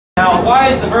why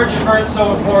is the virgin birth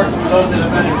so important for those that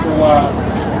have been here for a while?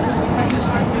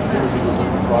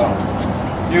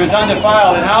 He was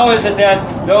undefiled. And how is it that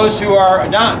those who are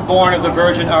not born of the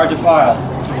virgin are defiled?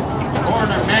 Born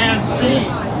of man's seed.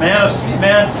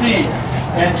 Man's seed.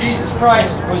 And Jesus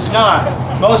Christ was not.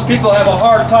 Most people have a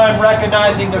hard time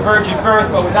recognizing the virgin birth,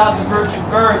 but without the virgin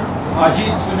birth,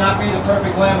 Jesus would not be the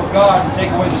perfect Lamb of God to take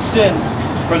away the sins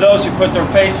for those who put their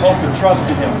faith, hope, and trust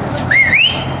in Him.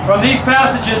 From these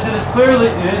passages, it is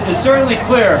certainly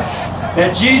clear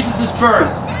that Jesus' birth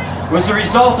was the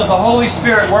result of the Holy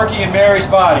Spirit working in Mary's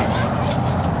body.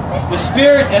 The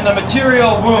Spirit and the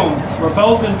material womb were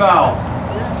both involved.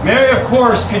 Mary, of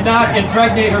course, could not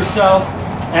impregnate herself,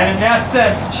 and in that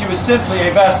sense, she was simply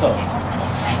a vessel.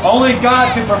 Only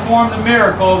God could perform the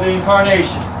miracle of the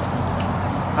Incarnation.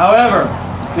 However,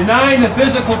 denying the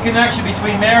physical connection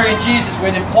between Mary and Jesus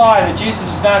would imply that Jesus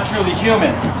was not truly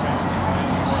human.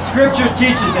 Scripture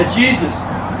teaches that Jesus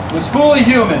was fully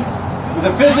human, with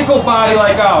a physical body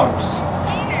like ours.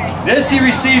 This He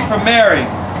received from Mary.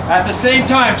 At the same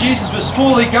time, Jesus was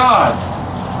fully God,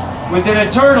 with an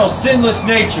eternal, sinless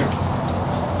nature.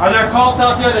 Are there cults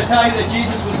out there that tell you that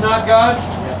Jesus was not God?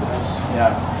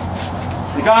 Yeah.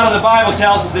 The God of the Bible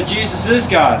tells us that Jesus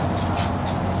is God.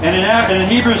 And in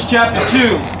Hebrews chapter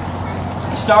 2,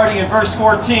 starting in verse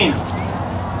 14.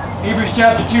 Hebrews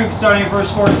chapter 2, starting in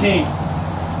verse 14.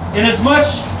 Inasmuch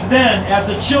then as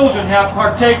the children have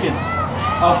partaken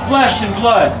of flesh and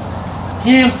blood,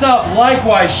 He Himself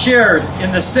likewise shared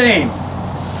in the same,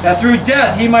 that through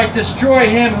death He might destroy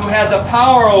him who had the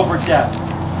power over death,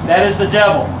 that is the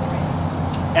devil,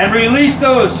 and release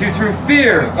those who through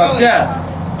fear of death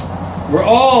were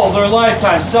all their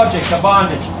lifetime subject to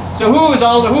bondage. So who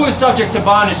is subject to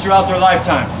bondage throughout their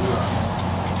lifetime?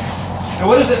 And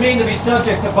what does it mean to be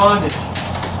subject to bondage?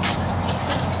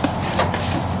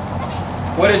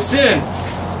 What is sin?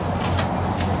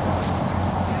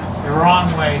 The wrong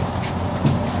way.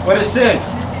 What is sin?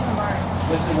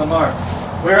 Missing the mark.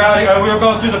 We were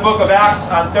going through the book of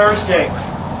Acts on Thursday.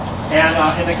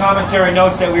 And in the commentary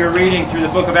notes that we were reading through the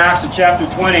book of Acts in chapter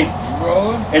 20,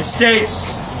 it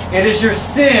states, it is your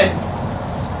sin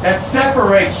that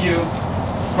separates you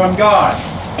from God.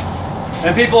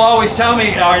 And people always tell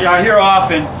me, I hear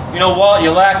often, you know, Walt,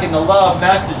 you're lacking the love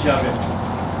message of it.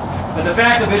 But the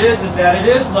fact of it is that it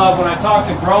is love when I talk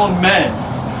to grown men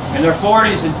in their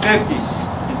 40s and 50s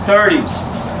and 30s.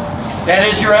 That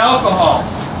is your alcohol.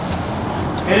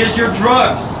 It is your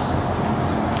drugs.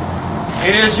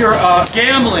 It is your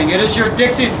gambling. It is your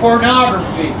addicted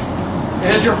pornography.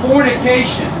 It is your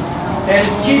fornication that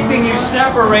is keeping you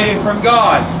separated from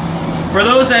God. For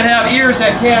those that have ears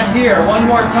that can't hear, one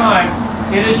more time,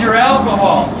 it is your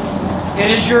alcohol.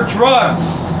 It is your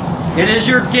drugs. It is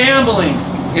your gambling.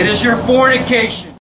 It is your fornication.